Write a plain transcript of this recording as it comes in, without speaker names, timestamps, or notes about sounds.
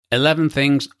11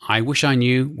 Things I Wish I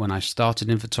Knew When I Started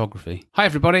in Photography. Hi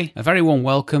everybody, a very warm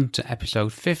welcome to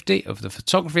episode 50 of the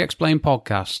Photography Explained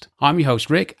podcast. I'm your host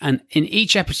Rick, and in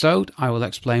each episode I will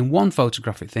explain one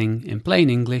photographic thing in plain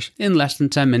English in less than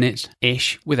 10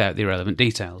 minutes-ish without the irrelevant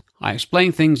detail. I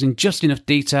explain things in just enough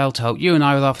detail to help you and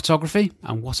I with our photography,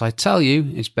 and what I tell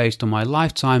you is based on my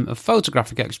lifetime of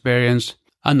photographic experience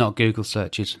and not Google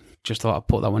searches. Just thought I'd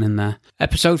put that one in there.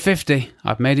 Episode 50.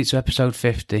 I've made it to episode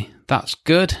 50. That's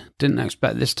good. Didn't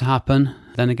expect this to happen.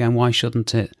 Then again, why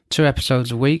shouldn't it? 2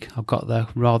 episodes a week. I've got there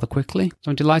rather quickly.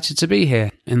 So I'm delighted to be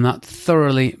here. In that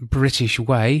thoroughly British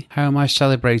way, how am I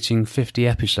celebrating 50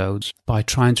 episodes? By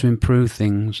trying to improve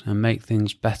things and make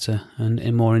things better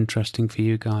and more interesting for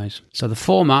you guys. So the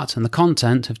format and the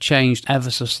content have changed ever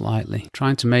so slightly.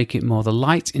 Trying to make it more the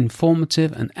light,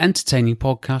 informative and entertaining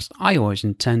podcast I always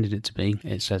intended it to be,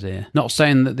 it says here. Not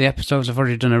saying that the episodes I've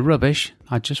already done are rubbish.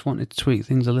 I just wanted to tweak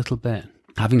things a little bit.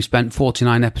 Having spent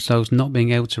 49 episodes not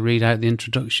being able to read out the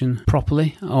introduction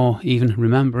properly or even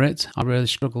remember it, I really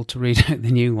struggled to read out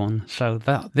the new one. So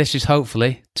this is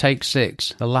hopefully take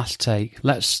 6, the last take.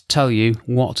 Let's tell you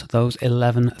what those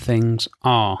 11 things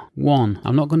are. 1,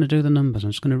 I'm not going to do the numbers.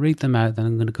 I'm just going to read them out, then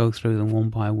I'm going to go through them one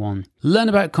by one. Learn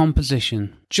about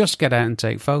composition. Just get out and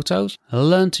take photos.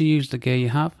 Learn to use the gear you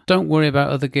have. Don't worry about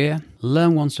other gear.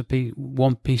 Learn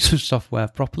one piece of software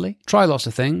properly. Try lots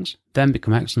of things. Then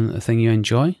become excellent at the thing you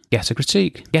enjoy. Get a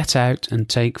critique. Get out and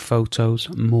take photos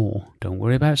more. Don't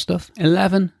worry about stuff.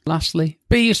 11, lastly,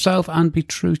 be yourself and be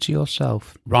true to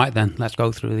yourself. Right then, let's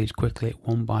go through these quickly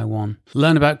one by one.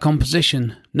 Learn about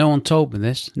composition. No one told me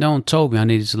this. No one told me I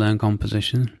needed to learn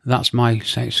composition. That's my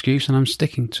excuse and I'm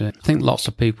sticking to it. I think lots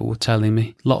of people were telling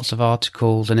me, lots of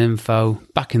articles and info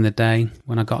back in the day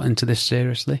when I got into this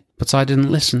seriously. But I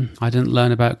didn't listen. I didn't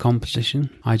learn about composition.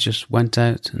 I just went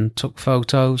out and took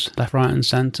photos left, right and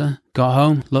centre. Got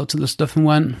home, looked at the stuff and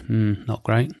went, not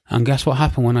great. And guess what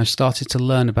happened when I started to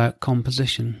learn about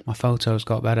composition? My photos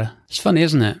got better. It's funny,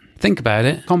 isn't it? Think about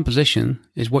it. Composition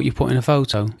is what you put in a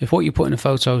photo. If what you put in a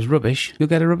photo is rubbish, you'll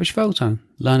get a rubbish photo.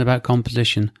 Learn about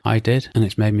composition. I did, and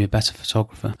it's made me a better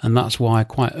photographer. And that's why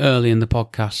quite early in the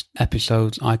podcast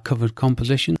episodes, I covered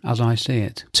composition as I see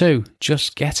it. 2,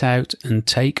 just get out and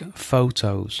take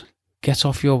photos. Get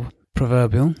off your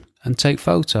proverbial and take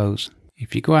photos.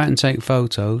 If you go out and take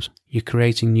photos, you're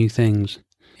creating new things.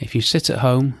 If you sit at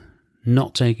home,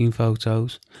 not taking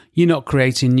photos, you're not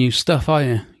creating new stuff, are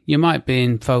you? You might be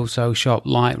in Photoshop,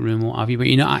 Lightroom, what have you, but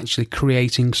you're not actually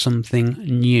creating something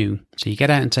new. So you get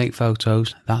out and take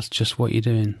photos, that's just what you're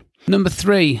doing. Number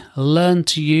 3, learn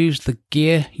to use the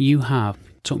gear you have.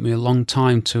 It took me a long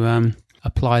time to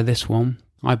apply this one.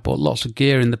 I bought lots of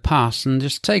gear in the past and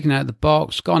just taken out the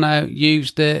box, gone out,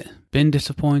 used it, been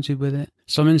disappointed with it.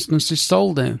 Some instances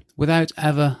sold it without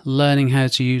ever learning how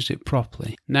to use it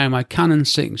properly. Now my Canon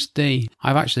 6D,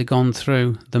 I've actually gone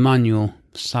through the manual.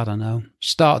 Sad, I know.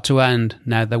 Start to end.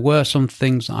 Now there were some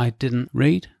things that I didn't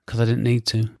read because I didn't need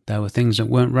to. There were things that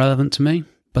weren't relevant to me,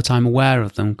 but I'm aware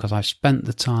of them because I spent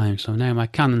the time. So now my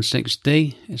Canon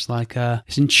 6D, it's like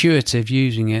it's intuitive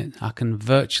using it. I can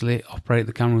virtually operate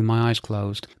the camera with my eyes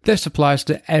closed. This applies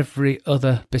to every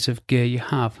other bit of gear you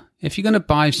have. If you're going to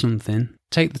buy something,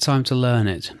 take the time to learn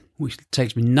it, which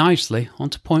takes me nicely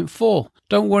onto point 4.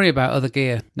 Don't worry about other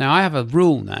gear. Now, I have a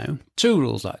rule now, 2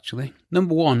 rules actually.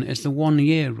 Number 1 is the 1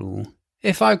 year rule.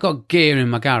 If I've got gear in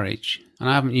my garage and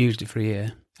I haven't used it for a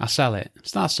year, I sell it.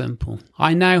 It's that simple.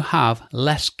 I now have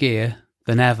less gear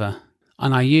than ever,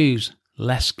 and I use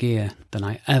less gear than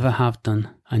I ever have done.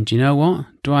 And you know what?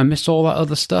 Do I miss all that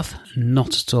other stuff?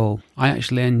 Not at all. I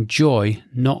actually enjoy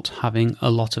not having a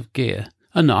lot of gear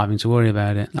and not having to worry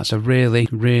about it. That's a really,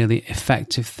 really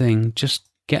effective thing. Just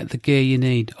get the gear you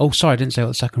need. Oh, sorry, I didn't say what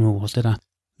the second rule was, did I?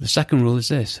 The second rule is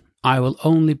this. I will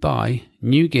only buy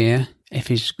new gear if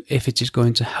it is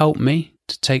going to help me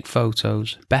to take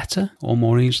photos better or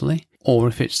more easily, or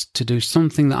if it's to do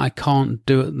something that I can't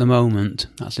do at the moment.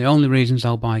 That's the only reasons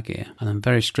I'll buy gear, and I'm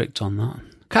very strict on that.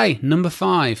 Okay, number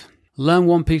 5. Learn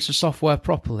one piece of software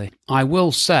properly. I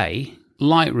will say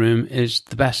Lightroom is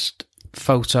the best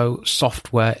photo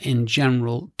software in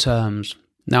general terms.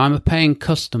 Now, I'm a paying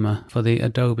customer for the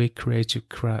Adobe Creative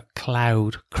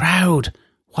Cloud.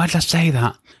 Why did I say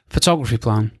that? Photography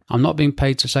plan. I'm not being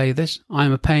paid to say this. I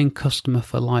am a paying customer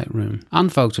for Lightroom and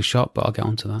Photoshop, but I'll get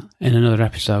onto that in another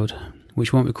episode,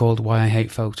 which won't be called Why I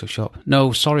Hate Photoshop.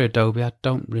 No, sorry Adobe, I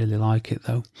don't really like it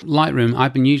though. Lightroom,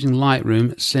 I've been using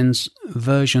Lightroom since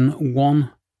version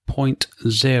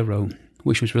 1.0,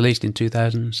 which was released in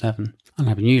 2007. And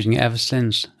I've been using it ever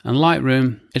since. And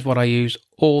Lightroom is what I use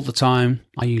all the time.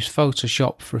 I use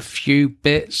Photoshop for a few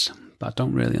bits, but I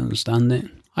don't really understand it.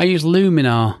 I use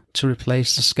Luminar to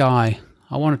replace the sky.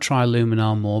 I want to try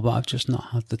Luminar more, but I've just not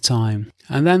had the time.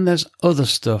 And then there's other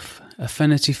stuff.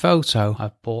 Affinity Photo,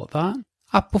 I've bought that.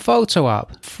 Apple Photo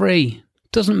app, free.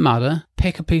 Doesn't matter.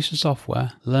 Pick a piece of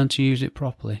software, learn to use it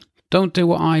properly. Don't do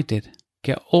what I did.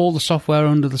 Get all the software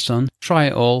under the sun, try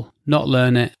it all, not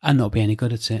learn it, and not be any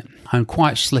good at it. I'm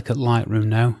quite slick at Lightroom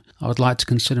now. I would like to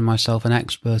consider myself an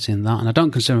expert in that, and I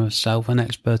don't consider myself an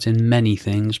expert in many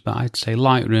things, but I'd say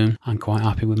Lightroom, I'm quite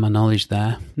happy with my knowledge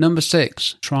there. Number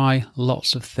 6, try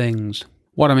lots of things.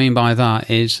 What I mean by that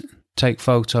is take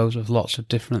photos of lots of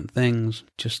different things.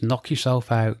 Just knock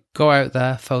yourself out. Go out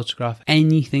there, photograph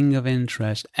anything of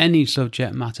interest, any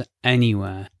subject matter,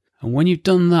 anywhere. And when you've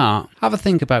done that, have a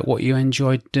think about what you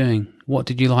enjoyed doing. What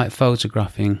did you like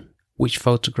photographing? Which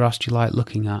photographs do you like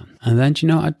looking at? And then do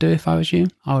you know what I'd do if I was you?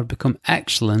 I would become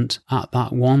excellent at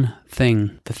that one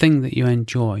thing, the thing that you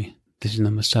enjoy. This is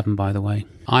number 7, by the way.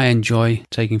 I enjoy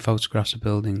taking photographs of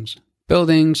buildings.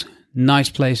 Buildings, nice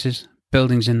places,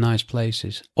 buildings in nice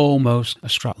places. Almost a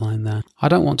strapline there. I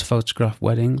don't want to photograph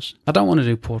weddings. I don't want to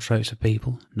do portraits of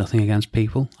people. Nothing against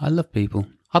people. I love people.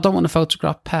 I don't want to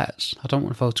photograph pets. I don't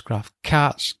want to photograph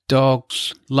cats,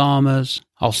 dogs, llamas.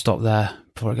 I'll stop there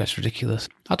before it gets ridiculous.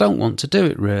 I don't want to do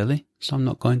it really, so I'm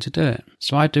not going to do it.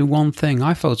 So I do one thing.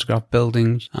 I photograph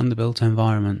buildings and the built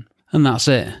environment. And that's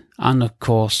it. And of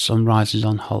course, sunrises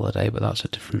on holiday, but that's a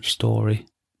different story.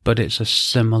 But it's a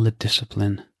similar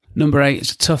discipline. Number 8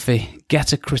 is a toughie.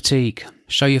 Get a critique.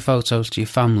 Show your photos to your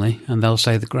family and they'll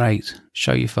say they're great.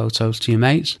 Show your photos to your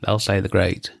mates, they'll say they're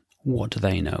great. What do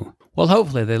they know? Well,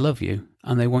 hopefully they love you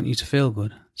and they want you to feel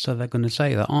good. So they're going to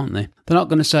say that, aren't they? They're not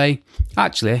going to say,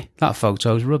 actually, that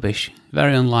photo's rubbish.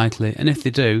 Very unlikely. And if they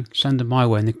do, send them my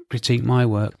way and they critique my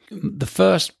work. The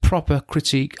first proper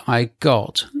critique I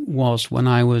got was when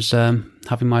I was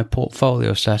having my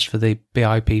portfolio assessed for the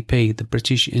BIPP, the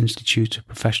British Institute of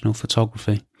Professional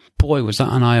Photography. Boy, was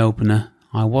that an eye-opener.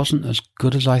 I wasn't as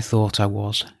good as I thought I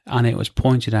was, and it was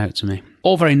pointed out to me.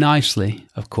 All very nicely,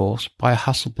 of course, by a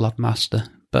Hasselblad master.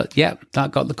 But yep,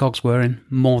 that got the cogs whirring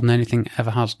more than anything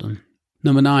ever has done.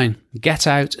 Number 9, get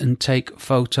out and take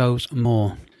photos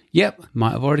more. Yep,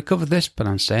 might have already covered this, but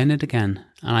I'm saying it again.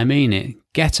 And I mean it.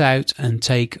 Get out and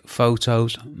take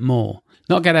photos more.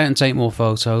 Not get out and take more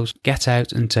photos. Get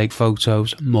out and take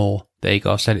photos more. There you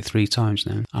go, I've said it 3 times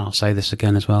now. And I'll say this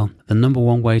again as well. The number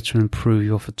 1 way to improve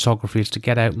your photography is to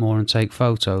get out more and take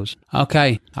photos.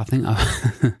 Okay, I think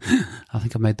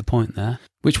I made the point there.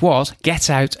 Which was, get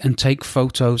out and take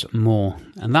photos more.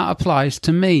 And that applies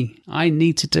to me. I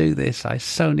need to do this. I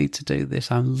so need to do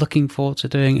this. I'm looking forward to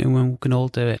doing it when we can all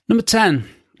do it. Number 10,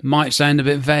 might sound a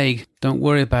bit vague. Don't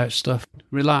worry about stuff.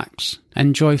 Relax.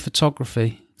 Enjoy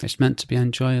photography. It's meant to be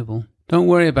enjoyable. Don't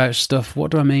worry about stuff.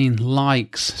 What do I mean?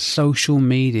 Likes, social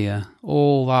media,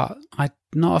 all that. I'm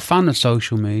not a fan of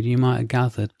social media, you might have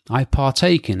gathered. I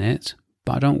partake in it,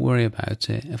 but I don't worry about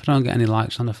it. If I don't get any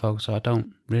likes on a photo, I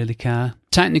don't really care.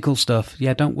 Technical stuff,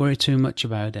 yeah, don't worry too much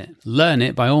about it. Learn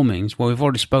it by all means. Well, we've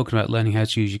already spoken about learning how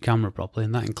to use your camera properly,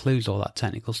 and that includes all that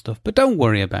technical stuff. But don't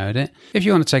worry about it. If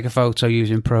you want to take a photo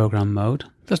using program mode,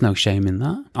 there's no shame in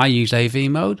that. I use AV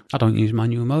mode. I don't use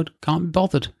manual mode. Can't be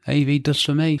bothered. AV does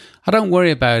for me. I don't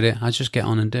worry about it. I just get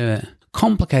on and do it.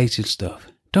 Complicated stuff.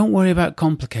 Don't worry about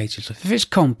complicated stuff. If it's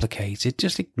complicated,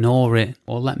 just ignore it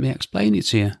or let me explain it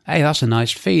to you. Hey, that's a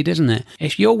nice feed, isn't it?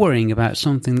 If you're worrying about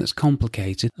something that's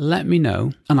complicated, let me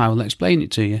know and I will explain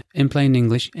it to you in plain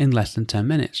English in less than 10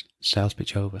 minutes. Sales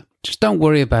pitch over. Just don't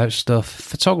worry about stuff.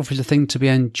 Photography is a thing to be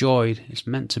enjoyed. It's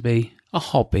meant to be a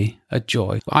hobby, a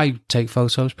joy. I take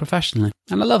photos professionally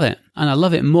and I love it. And I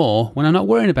love it more when I'm not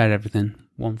worrying about everything.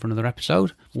 One for another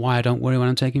episode. Why I don't worry when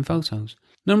I'm taking photos.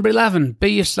 Number 11, be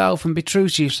yourself and be true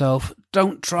to yourself.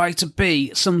 Don't try to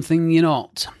be something you're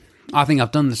not. I think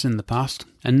I've done this in the past,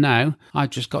 and now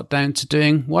I've just got down to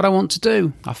doing what I want to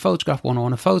do. I photograph what I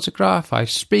want to photograph. I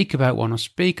speak about what I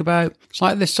speak about. It's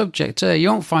like this subject here. You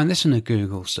won't find this in a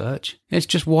Google search. It's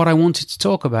just what I wanted to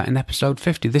talk about in episode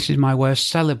 50. This is my way of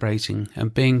celebrating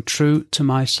and being true to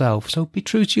myself. So be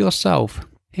true to yourself.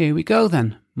 Here we go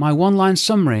then. My one-line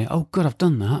summary. Oh, good, I've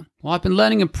done that. Well, I've been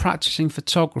learning and practicing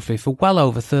photography for well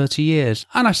over 30 years,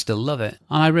 and I still love it.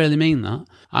 And I really mean that.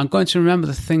 I'm going to remember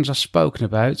the things I've spoken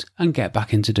about and get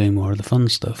back into doing more of the fun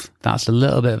stuff. That's a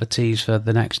little bit of a tease for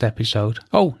the next episode.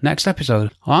 Oh, next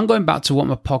episode. Well, I'm going back to what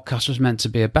my podcast was meant to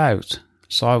be about.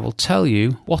 So I will tell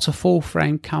you what a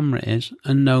full-frame camera is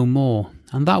and no more.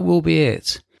 And that will be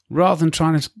it. Rather than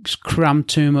trying to cram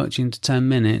too much into 10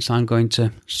 minutes, I'm going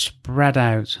to spread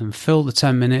out and fill the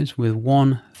 10 minutes with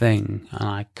one thing, and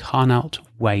I cannot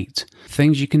wait.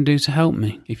 Things you can do to help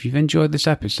me. If you've enjoyed this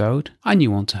episode and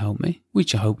you want to help me,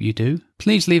 which I hope you do,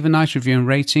 please leave a nice review and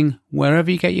rating wherever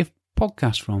you get your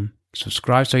podcast from.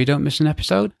 Subscribe so you don't miss an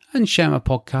episode, and share my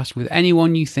podcast with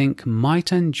anyone you think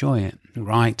might enjoy it.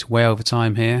 Right, way over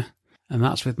time here. And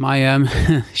that's with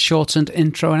my shortened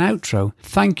intro and outro.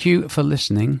 Thank you for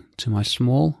listening to my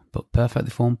small but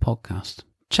perfectly formed podcast.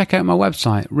 Check out my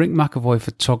website,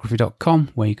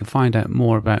 rickmcavoyphotography.com, where you can find out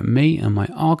more about me and my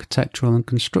architectural and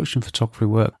construction photography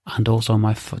work, and also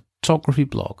my photography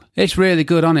blog. It's really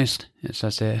good, honest, it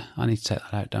says here. I need to take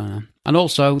that out, don't I? And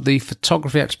also the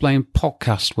Photography Explained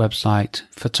podcast website,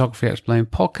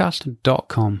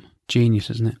 photographyexplainedpodcast.com. Genius,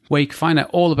 isn't it? Where you can find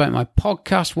out all about my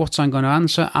podcast, what I'm going to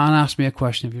answer, and ask me a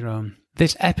question of your own.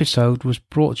 This episode was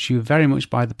brought to you very much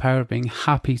by the power of being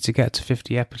happy to get to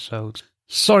 50 episodes.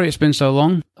 Sorry it's been so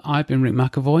long. I've been Rick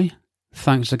McAvoy.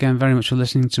 Thanks again very much for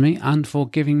listening to me and for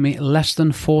giving me less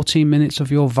than 14 minutes of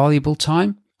your valuable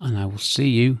time. And I will see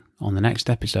you on the next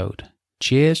episode.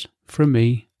 Cheers from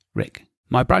me, Rick.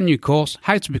 My brand new course,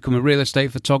 How to Become a Real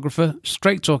Estate Photographer,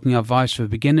 straight talking advice for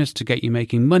beginners to get you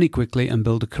making money quickly and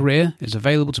build a career, is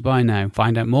available to buy now.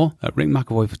 Find out more at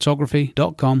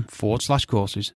rickmcavoyphotography.com/courses.